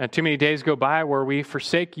 And too many days go by where we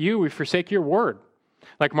forsake You, we forsake Your Word.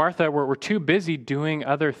 Like Martha, we're too busy doing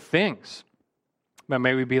other things. But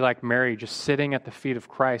may we be like Mary, just sitting at the feet of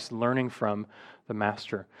Christ, learning from the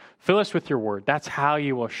Master. Fill us with Your Word. That's how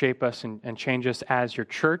You will shape us and change us as Your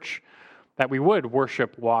church, that we would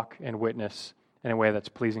worship, walk, and witness in a way that's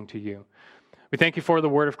pleasing to You. We thank You for the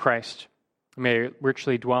Word of Christ. May it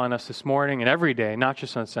richly dwell in us this morning and every day, not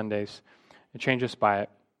just on Sundays, and change us by it.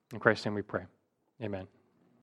 In Christ's name we pray. Amen.